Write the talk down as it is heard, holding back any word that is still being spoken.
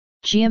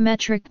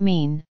Geometric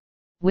mean,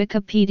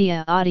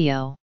 Wikipedia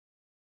audio.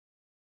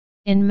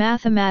 In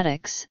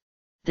mathematics,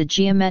 the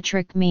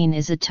geometric mean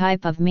is a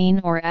type of mean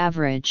or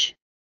average,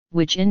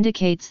 which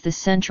indicates the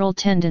central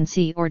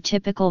tendency or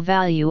typical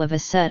value of a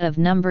set of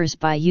numbers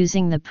by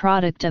using the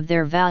product of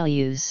their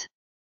values.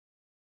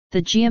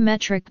 The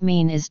geometric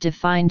mean is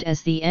defined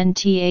as the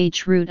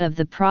nth root of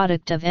the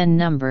product of n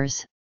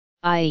numbers,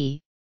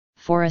 i.e.,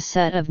 for a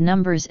set of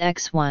numbers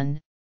x1,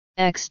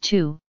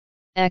 x2,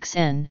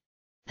 xn,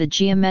 the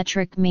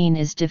geometric mean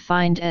is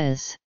defined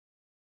as.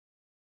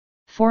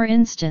 For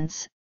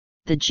instance,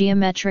 the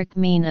geometric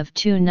mean of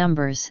two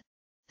numbers,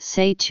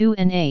 say 2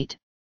 and 8,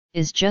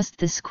 is just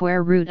the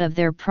square root of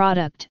their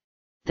product,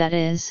 that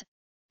is,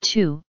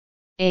 2,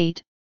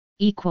 8,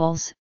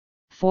 equals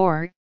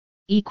 4,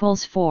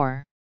 equals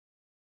 4.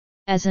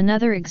 As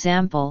another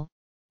example,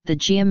 the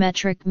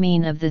geometric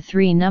mean of the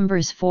three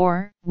numbers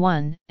 4,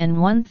 1, and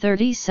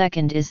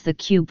 1/32 is the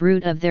cube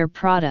root of their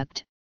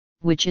product,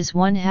 which is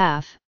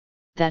 1/2,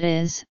 that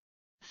is,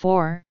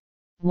 4,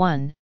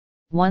 1,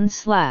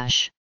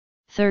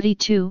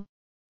 1/32,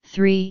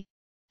 3,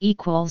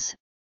 equals,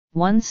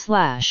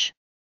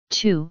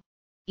 1/2,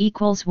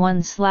 equals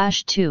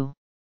 1/2.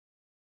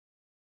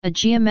 A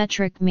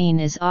geometric mean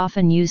is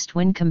often used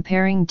when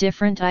comparing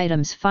different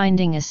items,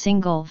 finding a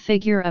single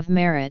figure of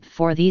merit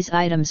for these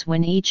items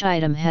when each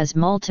item has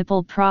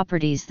multiple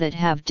properties that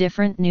have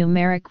different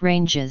numeric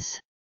ranges.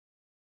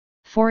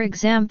 For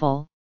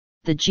example,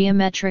 the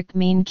geometric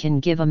mean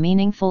can give a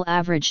meaningful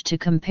average to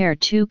compare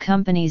two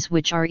companies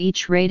which are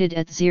each rated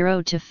at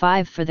 0 to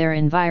 5 for their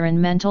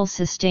environmental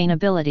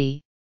sustainability,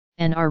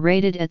 and are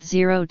rated at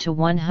 0 to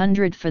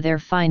 100 for their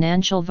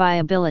financial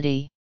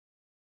viability.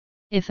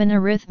 If an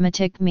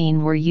arithmetic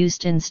mean were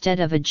used instead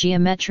of a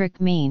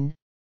geometric mean,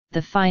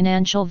 the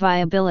financial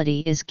viability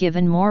is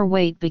given more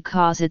weight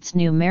because its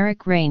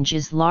numeric range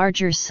is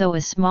larger, so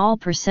a small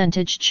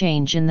percentage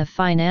change in the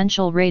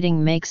financial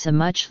rating makes a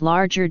much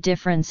larger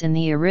difference in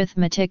the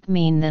arithmetic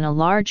mean than a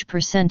large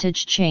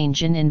percentage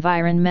change in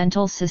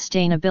environmental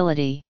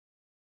sustainability.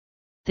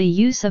 The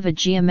use of a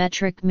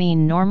geometric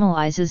mean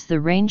normalizes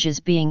the ranges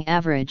being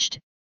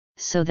averaged,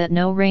 so that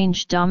no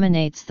range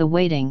dominates the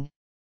weighting,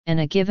 and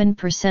a given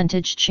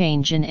percentage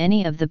change in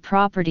any of the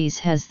properties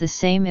has the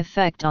same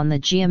effect on the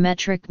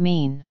geometric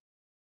mean.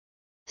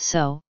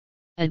 So,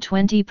 a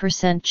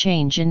 20%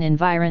 change in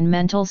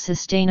environmental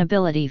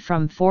sustainability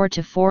from 4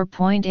 to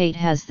 4.8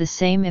 has the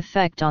same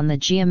effect on the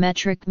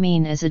geometric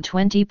mean as a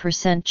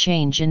 20%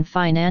 change in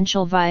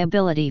financial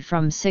viability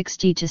from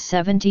 60 to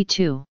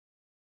 72.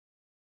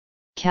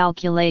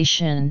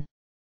 Calculation.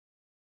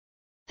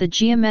 The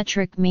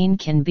geometric mean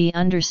can be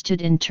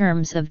understood in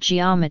terms of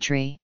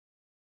geometry.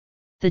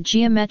 The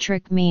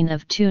geometric mean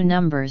of two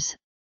numbers,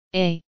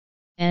 a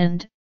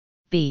and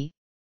b,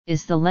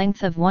 is the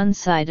length of one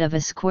side of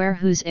a square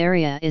whose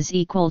area is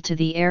equal to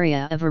the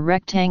area of a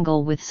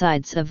rectangle with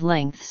sides of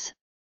lengths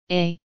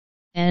a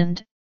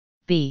and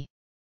b.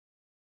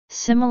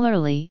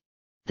 Similarly,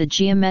 the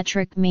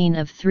geometric mean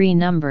of three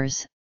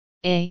numbers,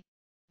 a,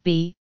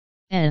 b,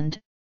 and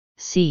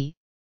c,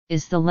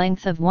 is the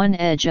length of one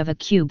edge of a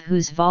cube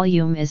whose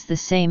volume is the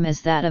same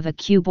as that of a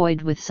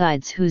cuboid with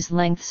sides whose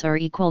lengths are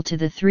equal to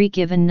the three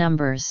given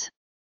numbers.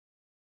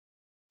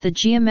 The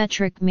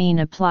geometric mean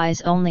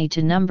applies only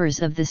to numbers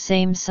of the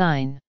same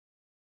sign.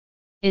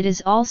 It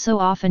is also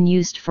often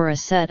used for a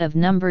set of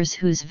numbers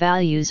whose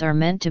values are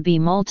meant to be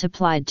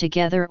multiplied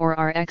together or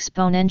are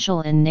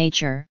exponential in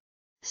nature,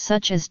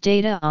 such as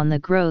data on the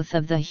growth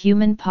of the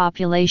human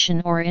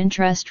population or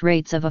interest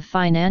rates of a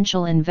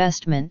financial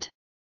investment.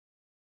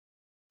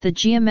 The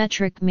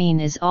geometric mean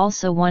is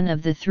also one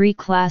of the three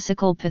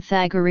classical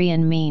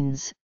Pythagorean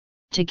means,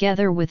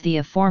 together with the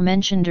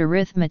aforementioned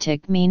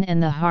arithmetic mean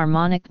and the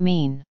harmonic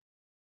mean.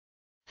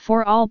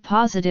 For all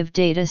positive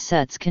data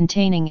sets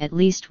containing at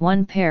least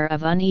one pair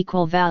of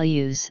unequal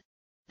values,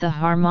 the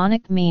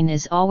harmonic mean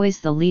is always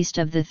the least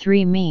of the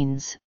three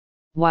means,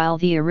 while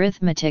the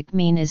arithmetic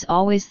mean is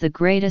always the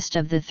greatest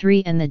of the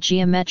three and the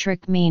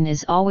geometric mean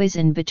is always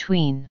in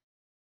between.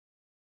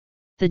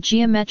 The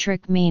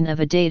geometric mean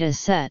of a data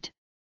set,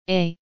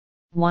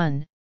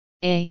 A1,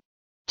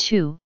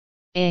 A2,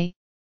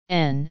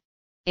 A_n,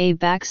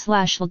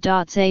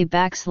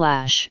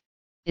 A\A_,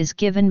 is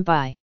given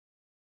by.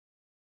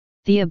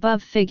 The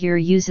above figure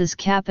uses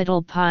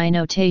capital Pi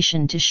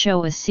notation to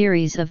show a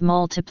series of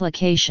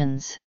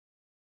multiplications.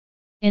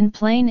 In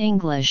plain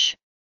English,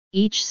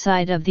 each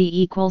side of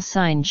the equal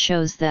sign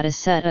shows that a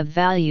set of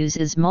values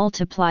is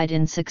multiplied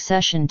in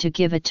succession to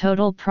give a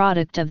total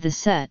product of the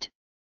set,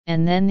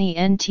 and then the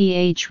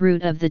nth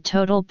root of the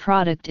total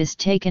product is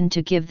taken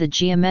to give the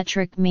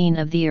geometric mean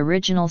of the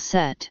original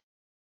set.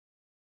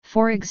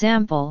 For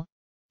example,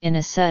 in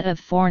a set of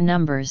four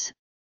numbers,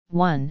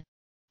 1,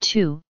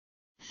 2,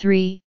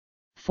 3,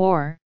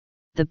 4,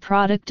 the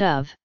product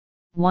of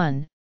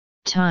 1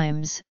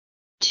 times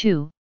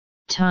 2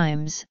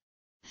 times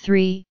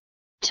 3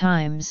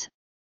 times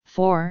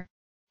 4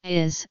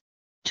 is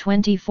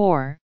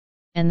 24,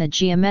 and the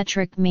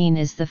geometric mean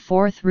is the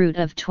fourth root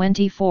of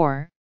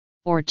 24,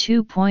 or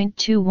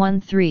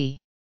 2.213.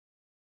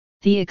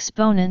 The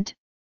exponent,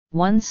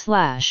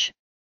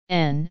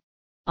 1/n,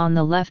 on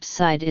the left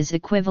side is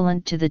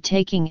equivalent to the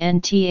taking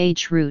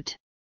nth root.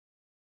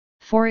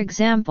 For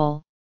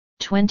example,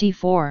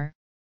 24,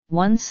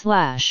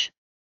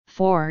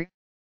 1/4,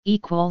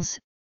 equals,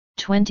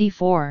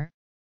 24,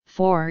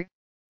 4,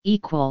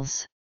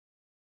 equals.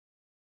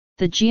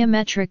 The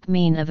geometric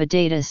mean of a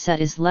data set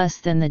is less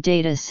than the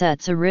data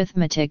set's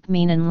arithmetic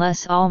mean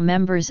unless all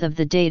members of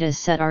the data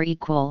set are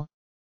equal,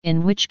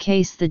 in which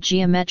case the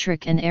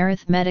geometric and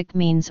arithmetic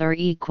means are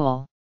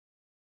equal.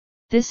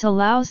 This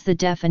allows the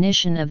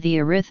definition of the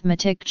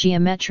arithmetic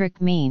geometric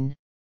mean,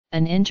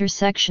 an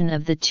intersection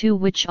of the two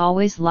which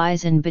always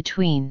lies in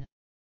between.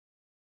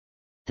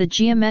 The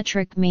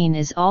geometric mean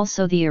is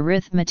also the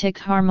arithmetic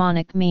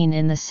harmonic mean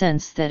in the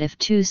sense that if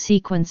two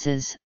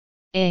sequences,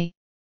 a,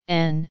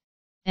 n,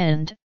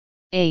 and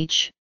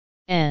h,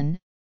 n,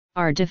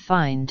 are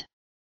defined,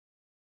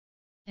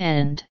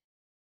 and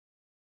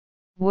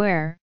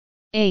where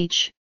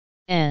h,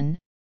 n,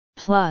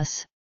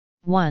 plus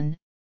 1,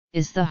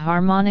 is the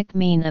harmonic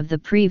mean of the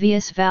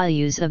previous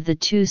values of the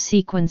two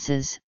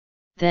sequences,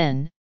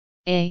 then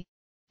a,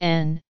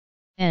 n,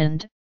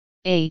 and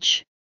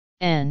h,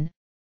 n,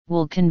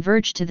 will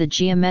converge to the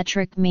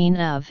geometric mean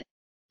of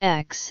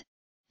x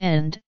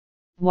and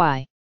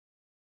y.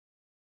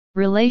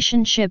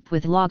 Relationship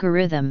with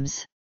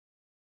logarithms.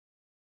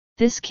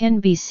 This can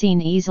be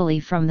seen easily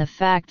from the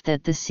fact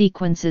that the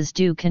sequences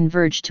do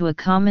converge to a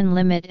common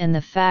limit and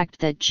the fact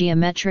that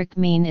geometric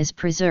mean is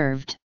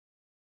preserved.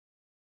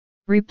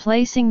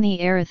 Replacing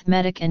the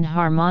arithmetic and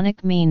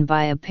harmonic mean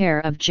by a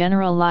pair of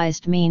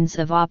generalized means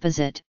of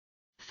opposite,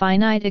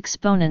 finite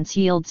exponents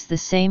yields the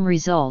same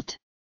result.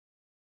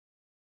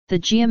 The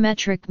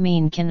geometric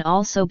mean can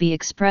also be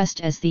expressed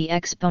as the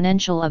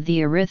exponential of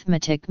the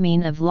arithmetic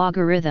mean of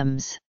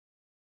logarithms.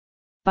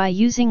 By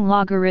using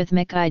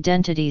logarithmic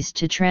identities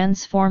to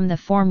transform the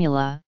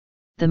formula,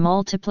 the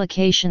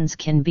multiplications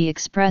can be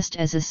expressed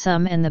as a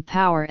sum and the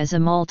power as a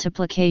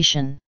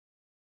multiplication.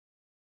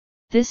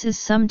 This is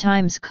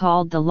sometimes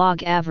called the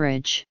log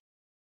average.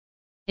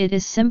 It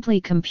is simply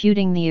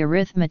computing the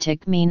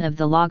arithmetic mean of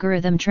the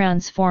logarithm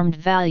transformed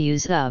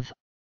values of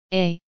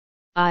a,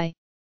 I,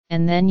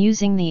 and then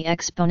using the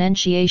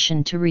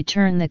exponentiation to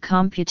return the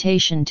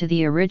computation to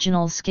the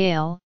original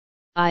scale,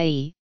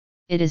 i.e.,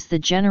 it is the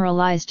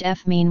generalized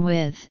f-mean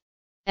with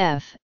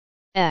f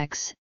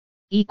x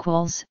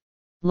equals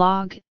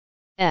log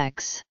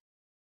x.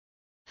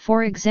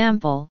 For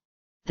example,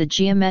 the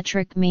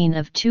geometric mean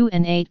of 2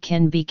 and 8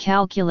 can be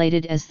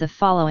calculated as the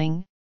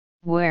following,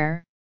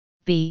 where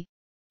b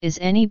is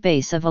any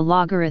base of a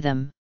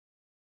logarithm.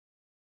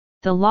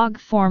 The log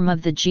form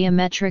of the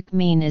geometric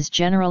mean is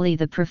generally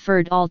the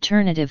preferred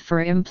alternative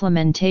for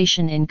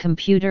implementation in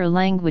computer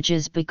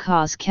languages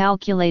because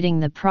calculating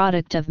the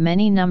product of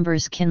many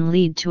numbers can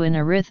lead to an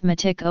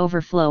arithmetic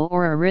overflow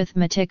or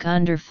arithmetic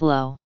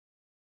underflow.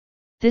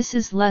 This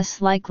is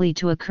less likely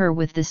to occur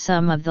with the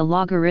sum of the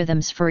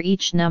logarithms for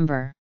each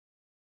number.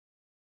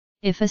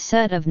 If a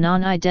set of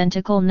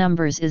non-identical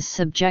numbers is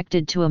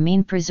subjected to a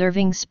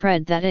mean-preserving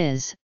spread, that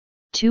is,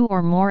 two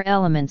or more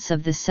elements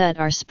of the set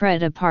are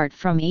spread apart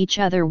from each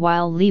other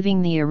while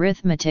leaving the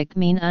arithmetic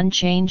mean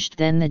unchanged,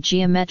 then the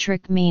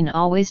geometric mean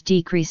always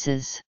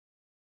decreases.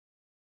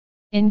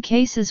 In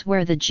cases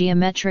where the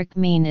geometric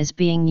mean is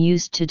being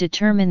used to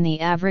determine the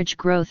average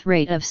growth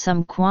rate of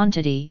some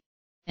quantity,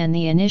 and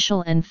the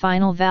initial and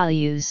final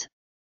values,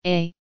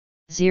 a,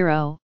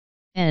 0,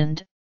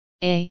 and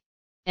a,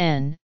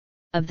 n,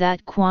 of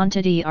that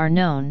quantity are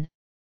known,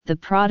 the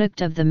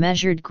product of the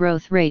measured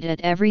growth rate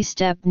at every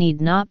step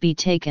need not be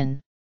taken.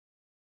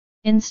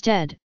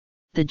 Instead,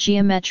 the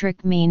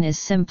geometric mean is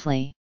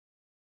simply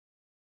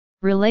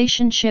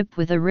relationship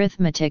with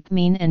arithmetic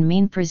mean and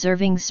mean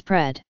preserving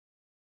spread.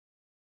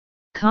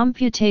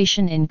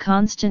 Computation in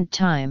constant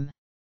time,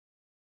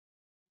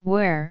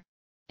 where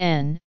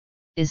n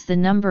is the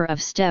number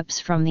of steps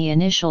from the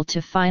initial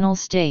to final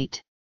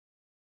state.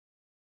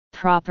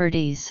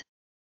 Properties.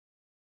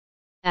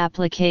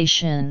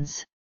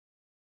 Applications.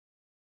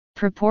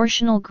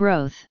 Proportional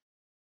growth.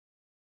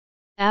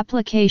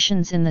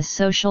 Applications in the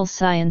social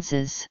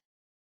sciences.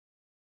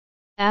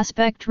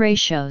 Aspect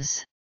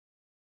ratios.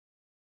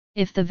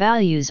 If the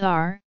values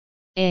are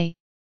a,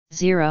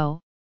 0,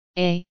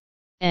 a,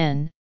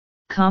 n,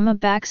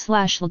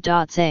 backslash l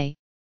dots a,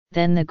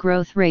 then the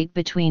growth rate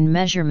between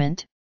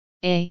measurement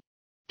a,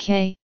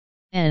 k,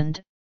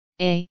 and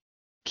a,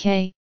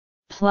 k,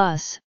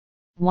 plus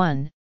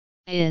 1,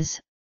 is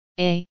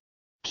a,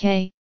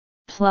 k,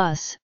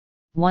 plus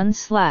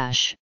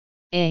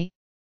 1/a,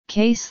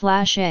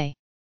 k/a.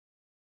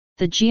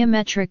 The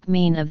geometric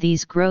mean of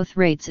these growth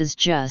rates is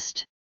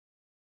just.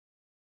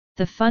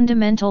 The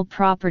fundamental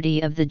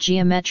property of the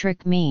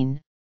geometric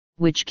mean,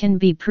 which can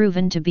be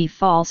proven to be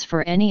false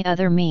for any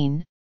other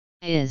mean,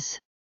 is.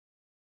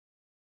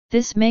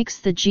 This makes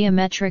the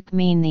geometric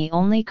mean the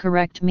only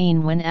correct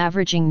mean when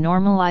averaging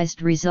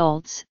normalized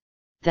results,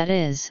 that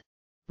is,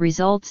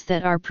 results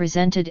that are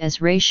presented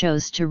as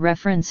ratios to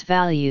reference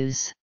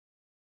values.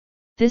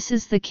 This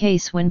is the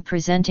case when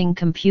presenting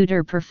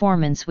computer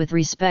performance with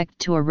respect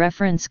to a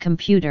reference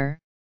computer,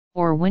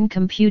 or when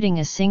computing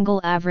a single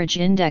average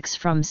index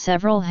from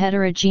several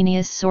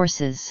heterogeneous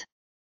sources.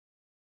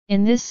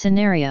 In this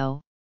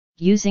scenario,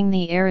 using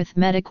the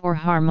arithmetic or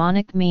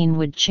harmonic mean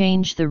would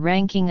change the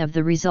ranking of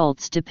the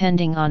results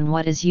depending on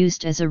what is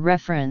used as a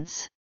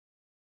reference.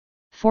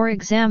 For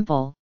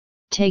example,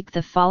 take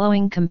the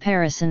following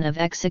comparison of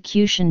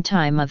execution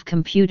time of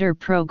computer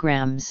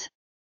programs.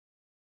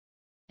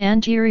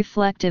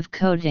 Anti-reflective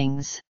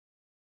coatings.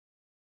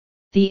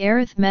 The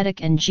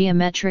arithmetic and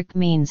geometric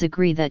means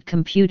agree that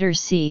computer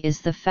C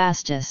is the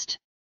fastest.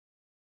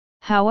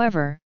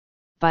 However,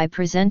 by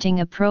presenting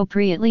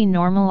appropriately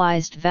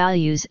normalized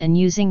values and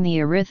using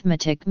the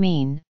arithmetic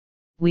mean,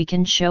 we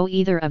can show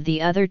either of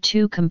the other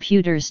two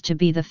computers to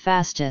be the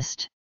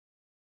fastest.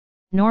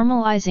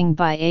 Normalizing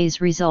by A's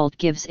result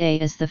gives A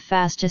as the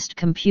fastest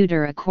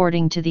computer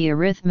according to the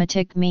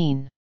arithmetic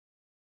mean,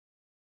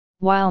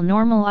 while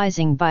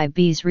normalizing by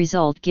B's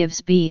result gives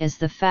B as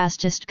the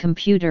fastest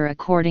computer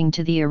according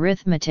to the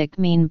arithmetic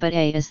mean but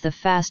A as the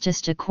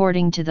fastest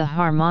according to the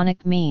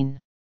harmonic mean.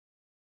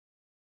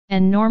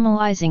 And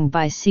normalizing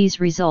by C's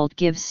result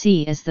gives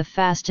C as the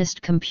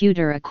fastest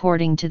computer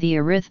according to the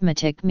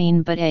arithmetic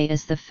mean but A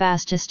as the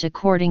fastest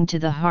according to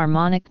the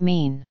harmonic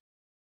mean.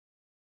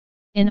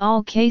 In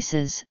all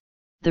cases,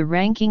 the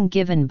ranking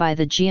given by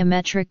the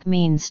geometric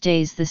mean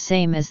stays the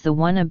same as the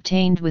one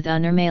obtained with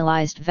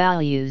unnormalized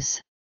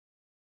values.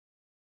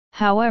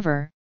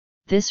 However,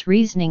 this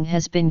reasoning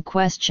has been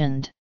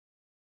questioned.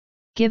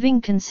 Giving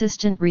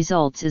consistent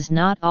results is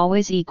not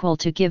always equal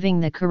to giving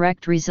the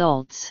correct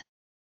results.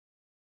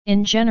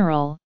 In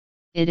general,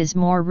 it is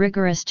more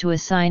rigorous to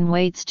assign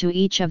weights to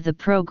each of the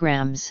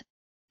programs,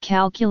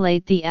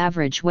 calculate the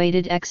average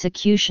weighted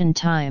execution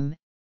time,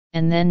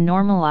 and then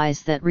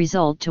normalize that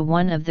result to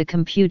one of the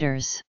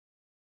computers.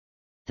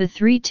 The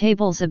three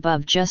tables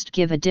above just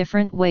give a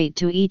different weight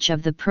to each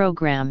of the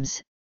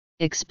programs,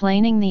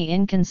 explaining the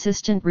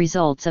inconsistent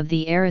results of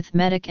the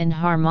arithmetic and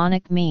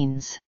harmonic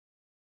means.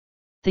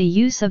 The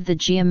use of the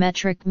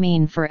geometric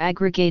mean for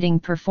aggregating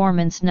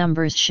performance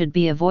numbers should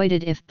be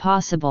avoided if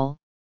possible,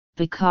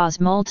 because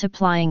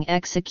multiplying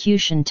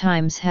execution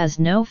times has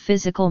no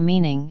physical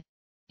meaning,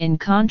 in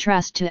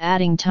contrast to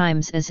adding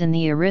times as in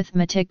the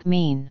arithmetic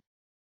mean.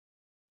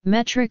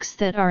 Metrics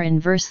that are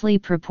inversely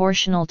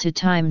proportional to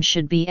time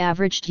should be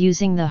averaged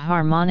using the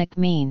harmonic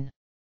mean.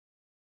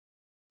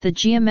 The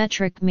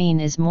geometric mean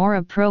is more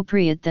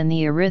appropriate than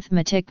the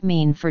arithmetic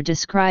mean for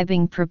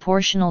describing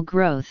proportional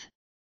growth,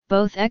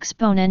 both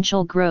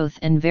exponential growth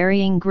and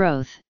varying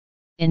growth.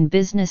 In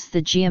business,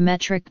 the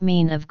geometric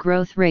mean of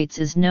growth rates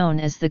is known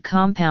as the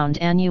compound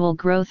annual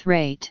growth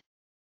rate.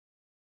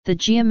 The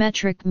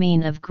geometric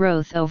mean of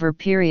growth over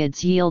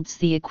periods yields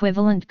the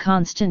equivalent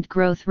constant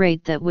growth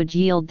rate that would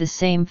yield the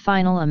same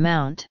final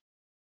amount.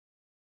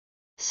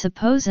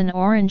 Suppose an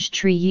orange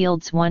tree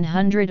yields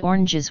 100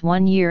 oranges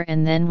one year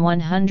and then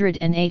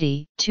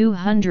 180,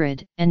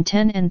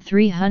 210 and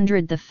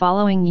 300 the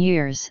following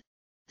years,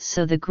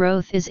 so the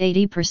growth is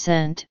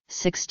 80%,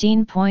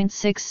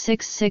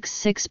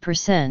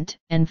 16.6666%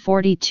 and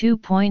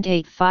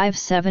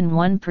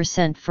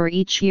 42.8571% for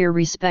each year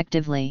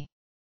respectively.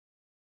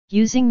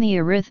 Using the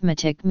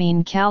arithmetic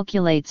mean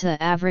calculates an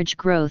average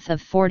growth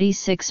of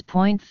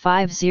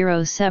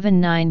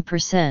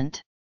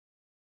 46.5079%.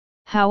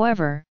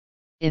 However,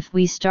 if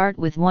we start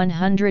with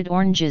 100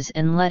 oranges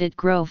and let it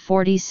grow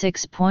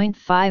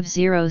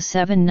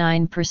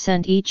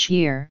 46.5079% each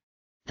year,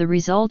 the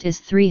result is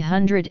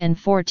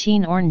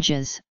 314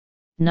 oranges,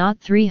 not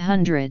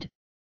 300,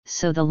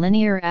 so the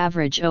linear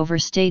average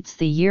overstates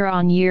the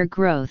year-on-year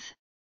growth.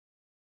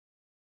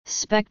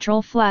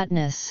 Spectral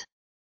flatness.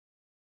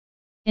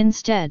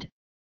 Instead,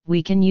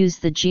 we can use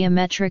the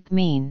geometric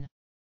mean.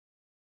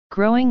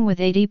 Growing with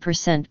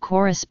 80%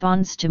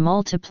 corresponds to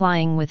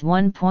multiplying with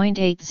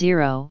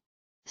 1.80,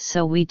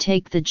 so we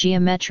take the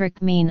geometric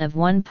mean of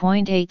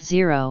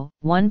 1.80,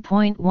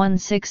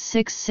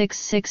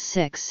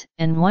 1.166666,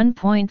 and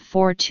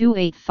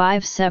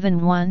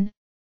 1.428571,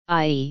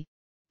 i.e.,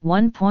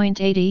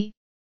 1.80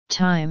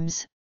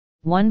 times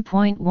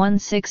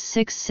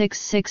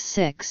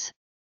 1.166666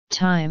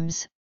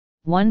 times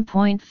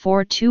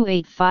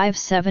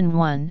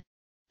 1.428571,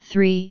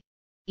 3,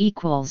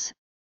 equals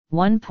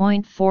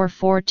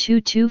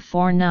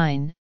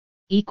 1.442249,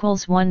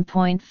 equals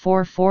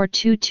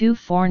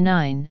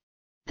 1.442249,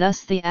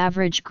 thus the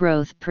average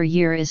growth per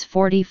year is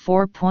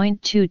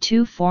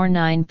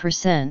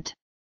 44.2249%.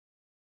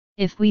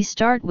 If we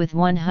start with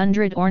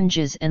 100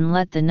 oranges and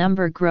let the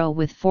number grow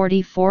with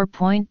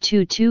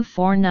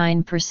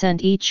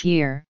 44.2249% each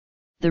year,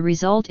 the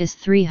result is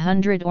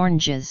 300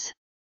 oranges.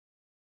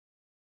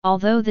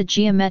 Although the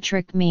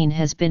geometric mean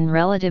has been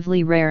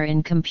relatively rare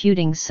in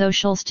computing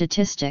social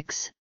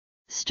statistics,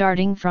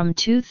 starting from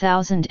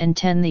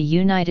 2010 the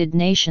United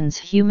Nations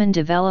Human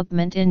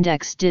Development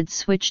Index did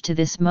switch to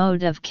this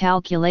mode of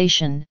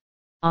calculation,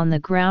 on the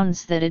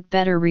grounds that it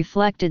better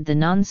reflected the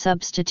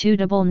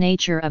non-substitutable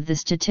nature of the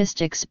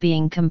statistics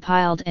being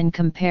compiled and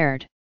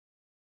compared.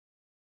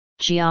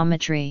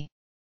 Geometry.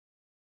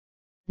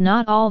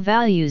 Not all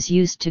values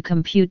used to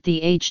compute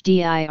the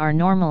HDI are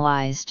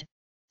normalized,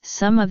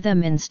 some of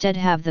them instead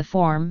have the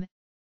form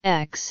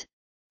x,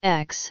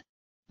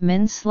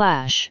 min /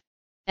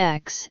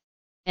 x,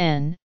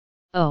 n,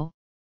 o,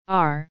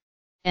 r,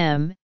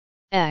 m,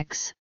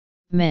 x,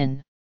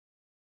 min.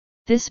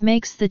 This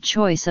makes the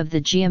choice of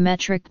the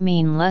geometric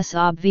mean less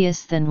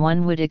obvious than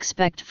one would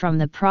expect from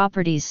the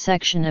properties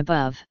section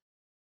above.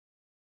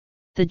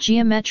 The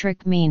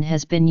geometric mean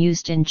has been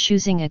used in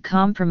choosing a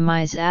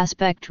compromise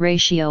aspect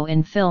ratio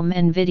in film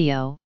and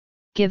video.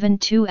 Given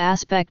two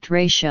aspect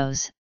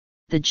ratios,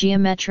 the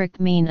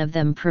geometric mean of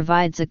them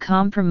provides a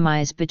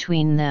compromise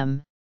between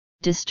them,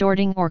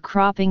 distorting or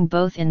cropping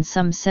both in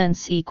some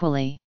sense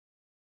equally.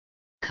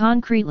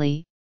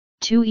 Concretely,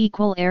 two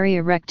equal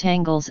area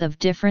rectangles of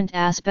different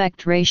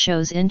aspect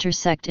ratios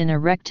intersect in a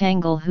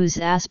rectangle whose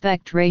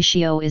aspect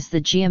ratio is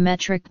the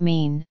geometric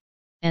mean,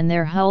 and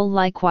their whole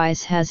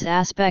likewise has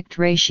aspect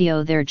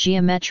ratio their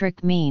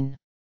geometric mean.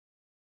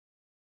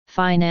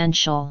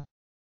 Financial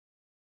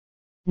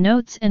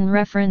notes and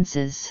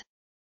references.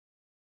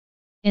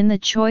 In the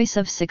choice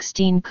of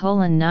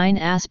 16:9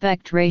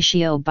 aspect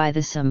ratio by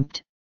the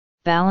SMPT,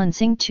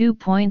 balancing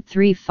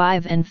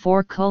 2.35 and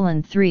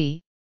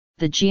 4:3,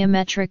 the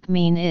geometric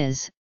mean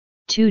is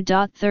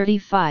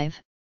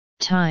 2.35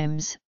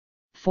 times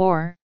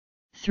 4,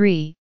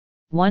 3,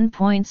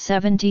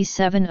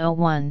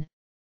 1.7701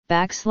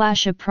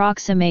 /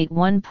 approximate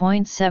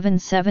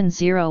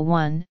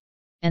 1.7701,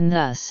 and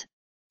thus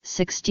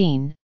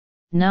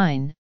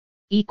 16:9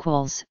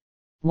 equals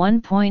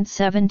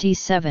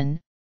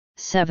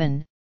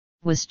 1.77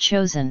 was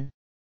chosen.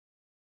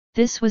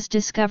 This was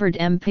discovered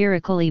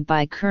empirically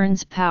by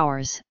Kearns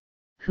Powers,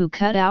 who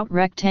cut out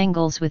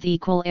rectangles with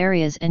equal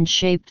areas and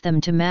shaped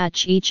them to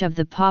match each of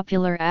the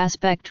popular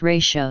aspect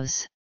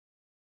ratios.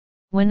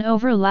 When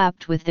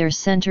overlapped with their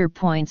center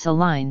points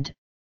aligned,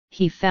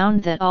 he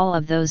found that all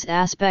of those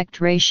aspect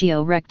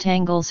ratio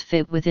rectangles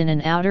fit within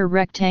an outer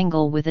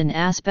rectangle with an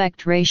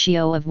aspect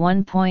ratio of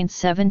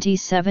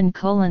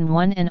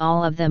 1.77:1, and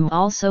all of them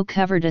also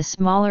covered a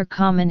smaller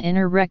common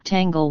inner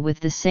rectangle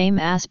with the same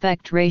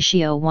aspect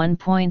ratio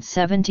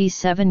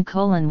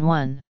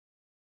 1.77:1.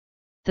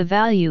 The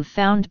value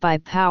found by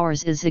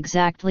Powers is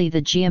exactly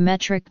the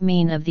geometric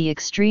mean of the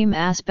extreme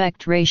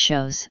aspect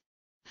ratios,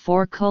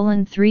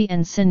 4:3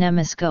 and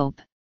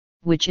cinemascope,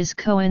 which is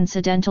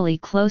coincidentally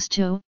close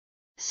to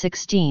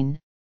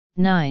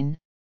 16:9,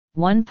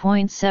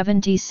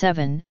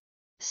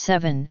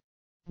 1.77,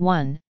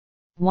 1.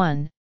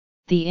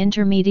 The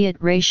intermediate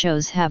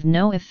ratios have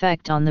no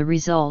effect on the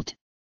result,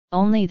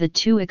 only the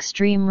two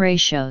extreme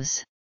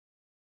ratios.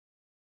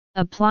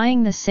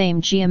 Applying the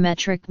same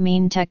geometric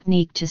mean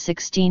technique to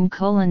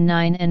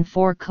 16:9 and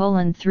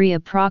 4:3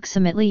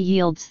 approximately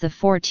yields the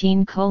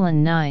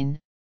 14:9,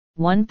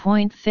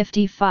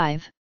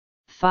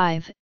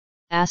 1.55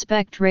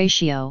 aspect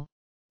ratio,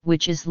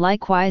 which is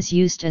likewise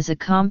used as a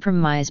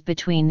compromise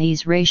between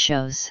these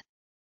ratios.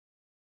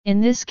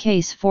 In this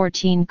case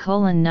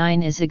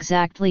 14:9 is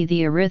exactly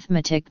the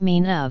arithmetic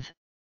mean of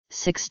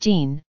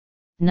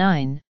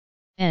 16:9,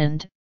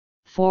 and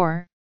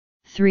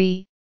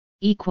 4:3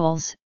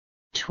 equals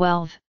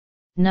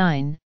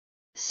 12:9,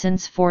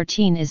 since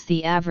 14 is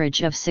the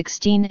average of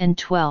 16 and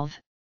 12,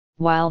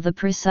 while the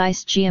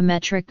precise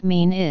geometric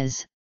mean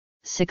is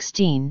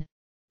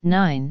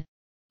 16:9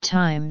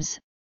 times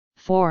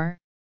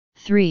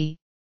 4:3,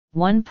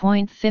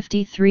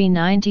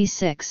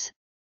 1.5396,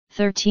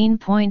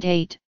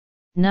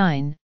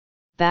 13.89,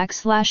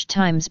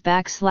 times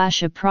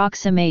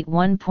approximate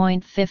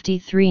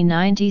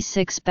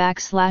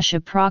 1.5396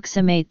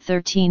 approximate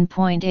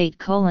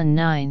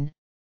 13.8:9,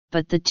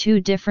 but the two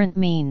different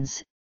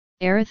means,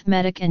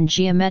 arithmetic and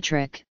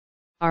geometric,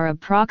 are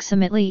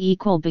approximately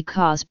equal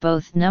because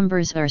both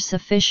numbers are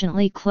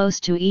sufficiently close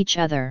to each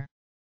other.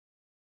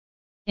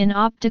 In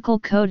optical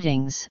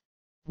coatings,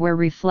 where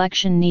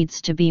reflection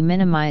needs to be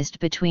minimized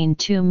between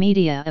two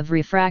media of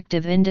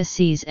refractive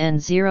indices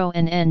n0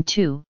 and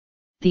n2,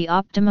 the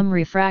optimum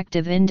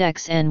refractive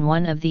index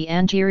n1 of the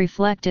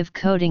antireflective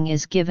coating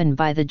is given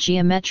by the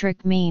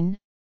geometric mean,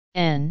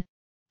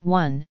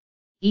 n1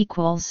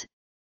 equals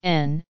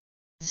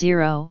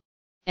n0,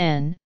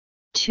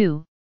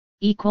 n2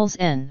 equals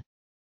n.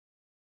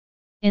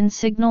 In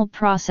signal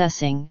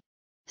processing,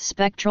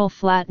 spectral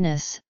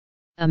flatness,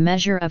 a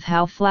measure of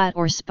how flat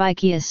or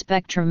spiky a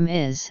spectrum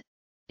is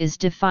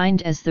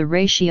defined as the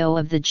ratio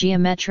of the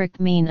geometric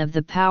mean of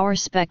the power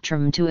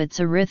spectrum to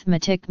its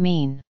arithmetic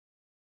mean.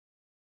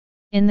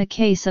 In the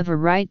case of a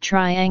right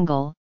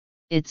triangle,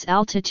 its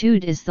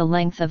altitude is the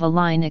length of a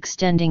line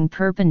extending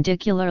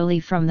perpendicularly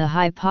from the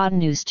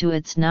hypotenuse to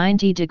its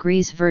 90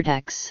 degrees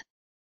vertex.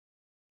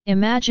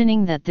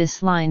 Imagining that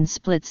this line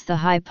splits the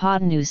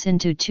hypotenuse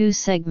into two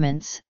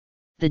segments,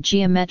 the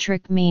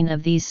geometric mean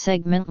of these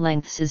segment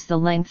lengths is the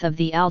length of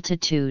the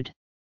altitude.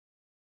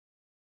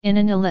 In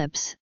an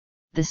ellipse,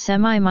 the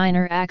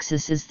semi-minor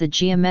axis is the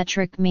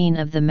geometric mean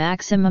of the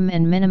maximum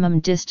and minimum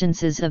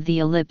distances of the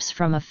ellipse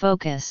from a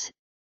focus,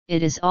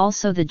 it is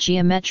also the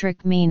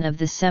geometric mean of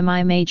the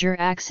semi-major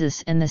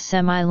axis and the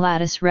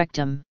semi-latus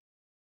rectum.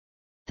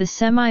 The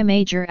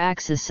semi-major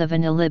axis of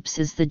an ellipse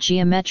is the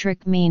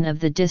geometric mean of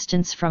the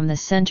distance from the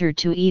center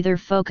to either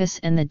focus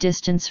and the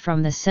distance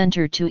from the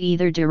center to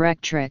either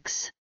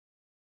directrix.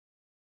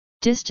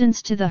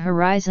 Distance to the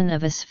horizon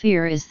of a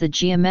sphere is the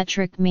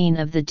geometric mean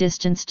of the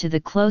distance to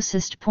the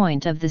closest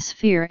point of the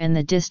sphere and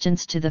the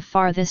distance to the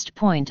farthest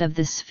point of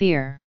the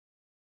sphere.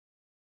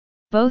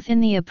 Both in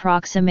the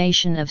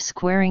approximation of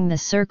squaring the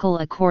circle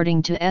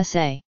according to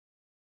S.A.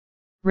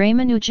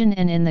 Ramanujan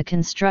and in the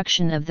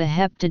construction of the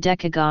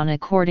heptadecagon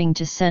according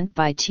to Sent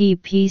by T.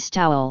 P.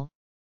 Stowell,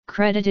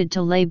 credited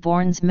to Le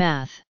Born's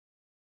Math.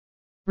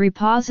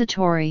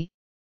 Repository,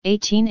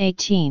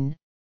 1818,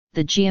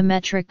 the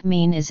geometric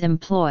mean is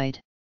employed.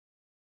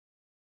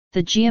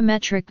 The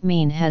geometric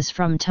mean has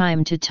from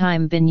time to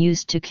time been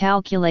used to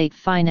calculate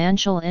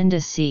financial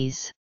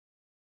indices.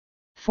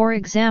 For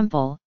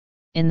example,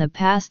 in the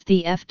past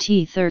the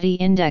FT30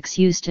 index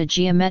used a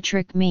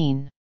geometric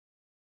mean.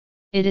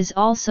 It is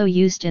also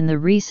used in the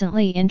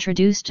recently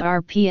introduced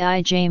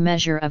RPIJ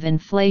measure of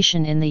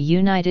inflation in the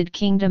United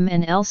Kingdom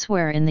and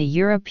elsewhere in the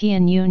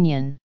European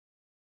Union.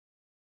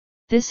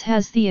 This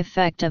has the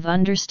effect of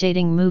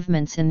understating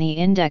movements in the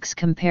index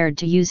compared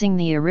to using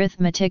the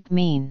arithmetic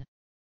mean.